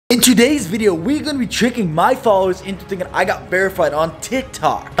In today's video, we're gonna be tricking my followers into thinking I got verified on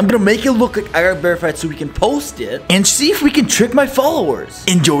TikTok. I'm gonna make it look like I got verified so we can post it and see if we can trick my followers.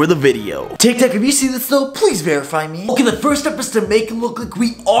 Enjoy the video. TikTok, if you see this though, please verify me. Okay, the first step is to make it look like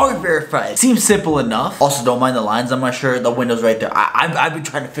we are verified. Seems simple enough. Also, don't mind the lines on my shirt. The window's right there. I've been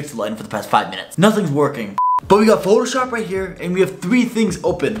trying to fix the lighting for the past 5 minutes. Nothing's working. But we got Photoshop right here, and we have 3 things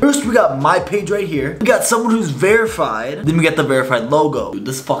open. First, we got my page right here. We got someone who's verified. Then we got the verified logo. Dude,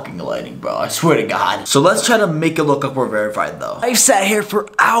 this fucking lighting, bro. I swear to God. So let's try to make it look like we're verified, though. I've sat here for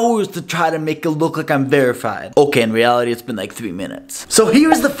hours to try to make it look like I'm verified. Okay, in reality, it's been like 3 minutes. So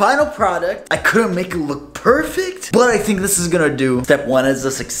here's the final product. I couldn't make it look perfect, but I think this is gonna do. Step 1 is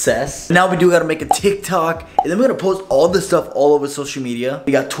a success. Now we do gotta make a TikTok, and then we're gonna post all this stuff all over social media.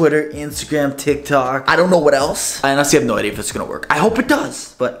 We got Twitter, Instagram, TikTok. I don't know what else. I honestly have no idea if it's gonna work. I hope it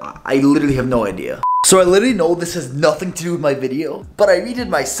does, but I literally have no idea. So I literally know this has nothing to do with my video, but I redid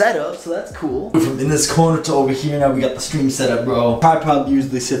my setup, so that's cool. From in this corner to over here, now we got the stream setup, bro. Tripod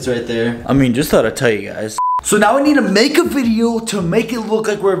usually sits right there. I mean, just thought I'd tell you guys. So now I need to make a video to make it look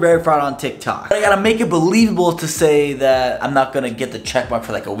like we're verified on TikTok. But I gotta make it believable to say that I'm not gonna get the checkmark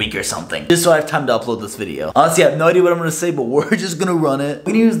for like a week or something. Just so I have time to upload this video. Honestly, I have no idea what I'm gonna say, but we're just gonna run it.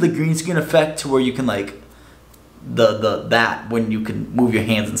 We're gonna use the green screen effect to where you can like, that when you can move your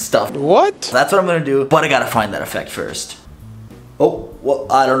hands and stuff. What? That's what I'm gonna do, but I gotta find that effect first. Oh, well,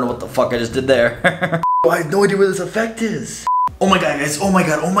 I don't know what the fuck I just did there. I have no idea where this effect is. Oh my god, guys, oh my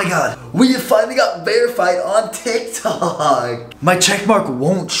god, oh my god. We finally got verified on TikTok. My checkmark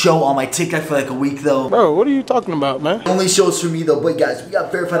won't show on my TikTok for like a week though. Bro, what are you talking about, man? It only shows for me though, but guys, we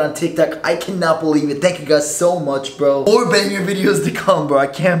got verified on TikTok. I cannot believe it. Thank you guys so much, bro. More banger videos to come, bro. I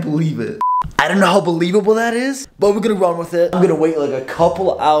can't believe it. I don't know how believable that is, but we're gonna run with it. I'm gonna wait like a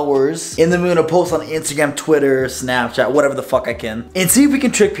couple hours, and then we're gonna post on Instagram, Twitter, Snapchat, whatever the fuck I can, and see if we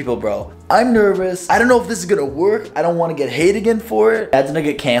can trick people, bro. I'm nervous. I don't know if this is gonna work. I don't wanna get hate again for it. Imagine I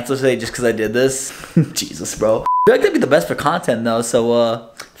get canceled today just because I did this. Jesus, bro. I feel like that'd be the best for content though,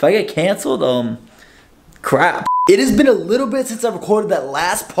 so if I get canceled, crap. It has been a little bit since I recorded that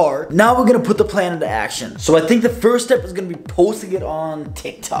last part. Now we're gonna put the plan into action. So I think the first step is gonna be posting it on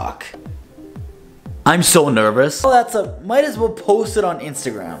TikTok. I'm so nervous. Oh, might as well post it on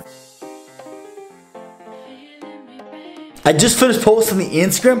Instagram. I just finished posting the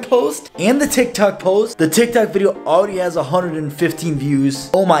Instagram post and the TikTok post. The TikTok video already has 115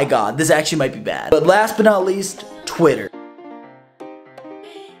 views. Oh my god, this actually might be bad. But last but not least, Twitter.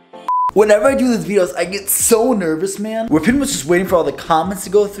 Whenever I do these videos, I get so nervous, man. We're pretty much just waiting for all the comments to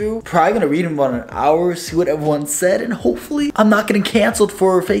go through. Probably gonna read them about an hour, see what everyone said, and hopefully I'm not getting canceled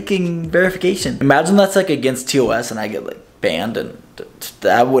for faking verification. Imagine that's like against TOS and I get like banned, and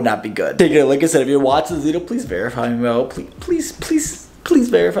that would not be good. Like I said, if you're watching this video, please verify me, bro. Please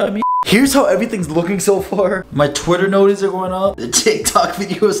verify me. Here's how everything's looking so far. My Twitter notices are going up. The TikTok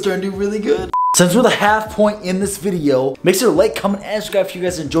video is starting to do really good. Since we're the half point in this video, make sure to like, comment, and subscribe if you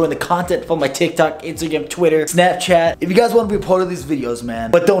guys are enjoying the content from my TikTok, Instagram, Twitter, Snapchat. If you guys want to be a part of these videos,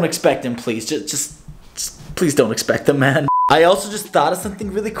 man. But don't expect them, please. Just please don't expect them, man. I also just thought of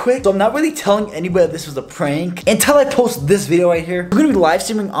something really quick. So I'm not really telling anybody this was a prank until I post this video right here. We're gonna be live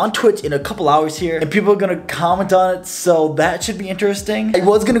streaming on Twitch in a couple hours here, and people are gonna comment on it, so that should be interesting. I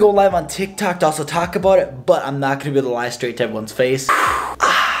was gonna go live on TikTok to also talk about it, but I'm not gonna be able to lie straight to everyone's face.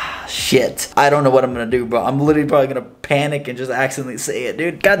 Shit. I don't know what I'm gonna do, bro. I'm literally probably gonna panic and just accidentally say it,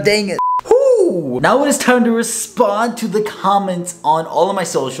 dude. God dang it. Whoo! Now it is time to respond to the comments on all of my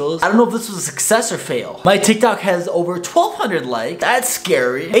socials. I don't know if this was a success or fail. My TikTok has over 1,200 likes. That's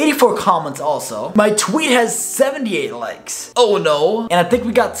scary. 84 comments also. My tweet has 78 likes. Oh no. And I think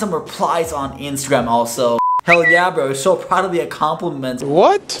we got some replies on Instagram also. Hell yeah, bro. So proud of the accomplishments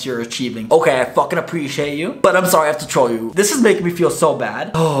what you're achieving. Okay, I fucking appreciate you, but I'm sorry I have to troll you. This is making me feel so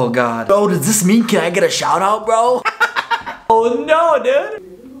bad. Oh god. Bro, does this mean can I get a shout out, bro? Oh no, dude.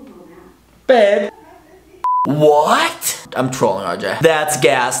 Babe. What? I'm trolling, RJ. That's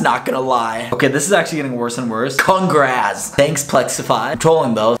gas, not gonna lie. Okay, this is actually getting worse and worse. Congrats. Thanks, Plexify. I'm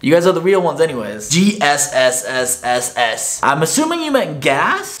trolling though. You guys are the real ones anyways. GSSSSS. I'm assuming you meant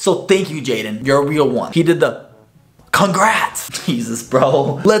gas? So thank you, Jaden. You're a real one. He did the congrats. Jesus,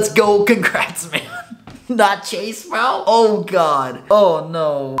 bro. Let's go, congrats, man. Not Chase, bro? Oh, God. Oh,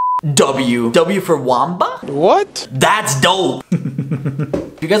 no. W for Wamba? What? That's dope.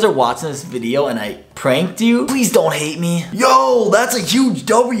 If you guys are watching this video and I pranked you, please don't hate me. Yo, that's a huge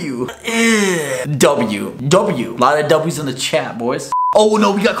W. W. A lot of W's in the chat, boys. Oh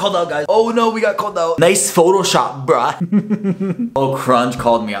no, we got called out, guys. Oh no, we got called out. Nice Photoshop, bruh. Oh, Crunch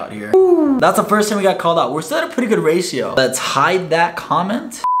called me out here. That's the first time we got called out. We're still at a pretty good ratio. Let's hide that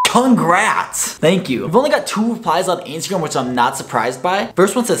comment. Congrats. Thank you. We've only got 2 replies on Instagram, which I'm not surprised by.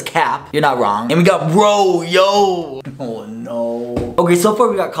 First one says Cap. You're not wrong. And we got bro, yo. Oh no. Okay, so far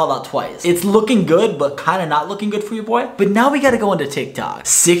we got called out twice. It's looking good, but kind of not looking good for your boy. But now we got to go into TikTok.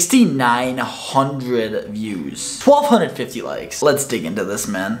 6,900 views. 1,250 likes. Let's dig into this,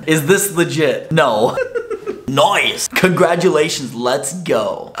 man. Is this legit? No. Nice. Congratulations. Let's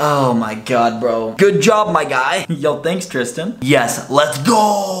go. Oh my god, bro. Good job, my guy. Yo, thanks, Tristan. Yes, let's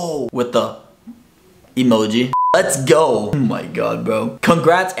go. With the emoji. Let's go. Oh my god, bro.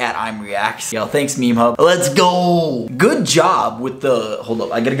 Congrats at I'mReacts. Yo, thanks, Meme Hub. Let's go. Good job with the... Hold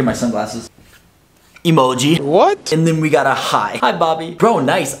up. I gotta get my sunglasses. Emoji. What? And then we got a hi. Hi, Bobby. Bro,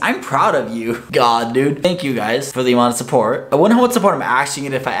 nice. I'm proud of you. God, dude. Thank you guys for the amount of support. I wonder how much support I'm actually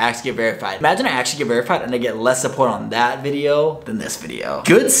getting if I actually get verified. Imagine I actually get verified and I get less support on that video than this video.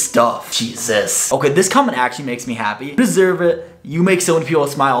 Good stuff. Jesus. Okay, this comment actually makes me happy. You deserve it. You make so many people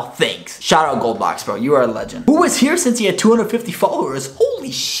smile. Thanks. Shout out Goldbox, bro. You are a legend. Who was here since he had 250 followers?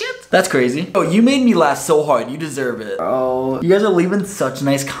 Holy shit. That's crazy. Oh, you made me laugh so hard. You deserve it. Oh, you guys are leaving such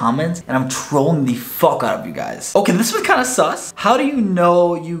nice comments and I'm trolling the fuck out of you guys. Okay, this was kind of sus. How do you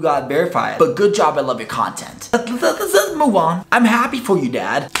know you got verified? But good job. I love your content. Let's move on. I'm happy for you,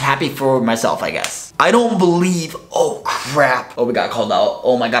 Dad. Happy for myself, I guess. I don't believe. Oh, crap. Oh, we got called out.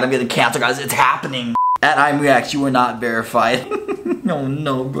 Oh my god, I'm getting canceled, guys. It's happening. At I'mReacts, you were not verified. Oh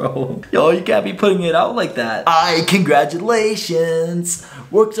no, bro. Yo, you can't be putting it out like that. Congratulations.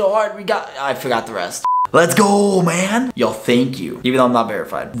 Worked so hard, I forgot the rest. Let's go, man. Yo, thank you. Even though I'm not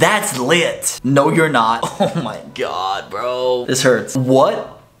verified. That's lit. No, you're not. Oh my god, bro. This hurts.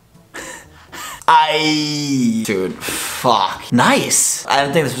 What? Dude, fuck. Nice. I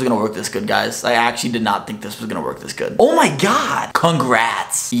didn't think this was gonna work this good, guys. I actually did not think this was gonna work this good. Oh my god.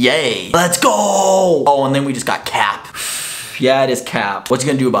 Congrats. Yay. Let's go. Oh, and then we just got Cap. Yeah, it is Cap. What you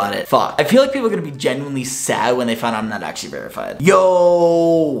gonna do about it? Fuck. I feel like people are gonna be genuinely sad when they find out I'm not actually verified.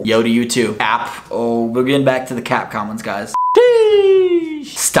 Yo. Yo to you too. Cap. Oh, we're getting back to the Cap comments, guys.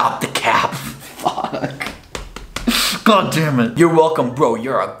 Sheesh. Stop the Cap. Fuck. God damn it. You're welcome, bro.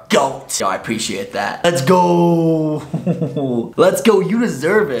 You're a goat. Yo, I appreciate that. Let's go. Let's go. You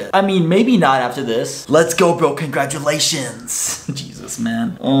deserve it. I mean, maybe not after this. Let's go, bro. Congratulations. Jesus,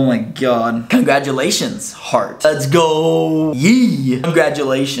 man. Oh my god. Congratulations, heart. Let's go. Yee.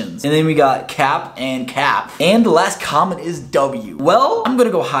 Congratulations. And then we got Cap and Cap. And the last comment is W. Well, I'm gonna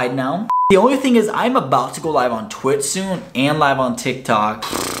go hide now. The only thing is I'm about to go live on Twitch soon and live on TikTok.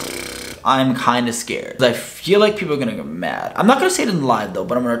 I'm kind of scared. I feel like people are gonna get mad. I'm not gonna say it in live though,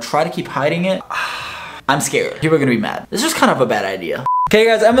 but I'm gonna try to keep hiding it. I'm scared. People are gonna be mad. This is kind of a bad idea. Okay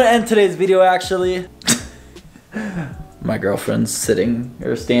guys, I'm gonna end today's video actually. My girlfriend's sitting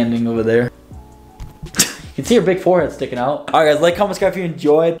or standing over there. You can see her big forehead sticking out. Alright guys, like, comment, subscribe if you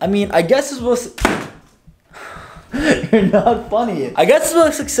enjoyed. I mean, I guess this was... You're not funny. I guess this was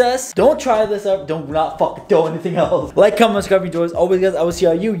a success. Don't try this out. Don't not fucking do anything else. Like, comment, subscribe if you enjoyed. As always, guys, I will see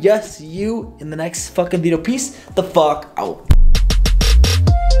you. Yes, you in the next fucking video. Peace the fuck out.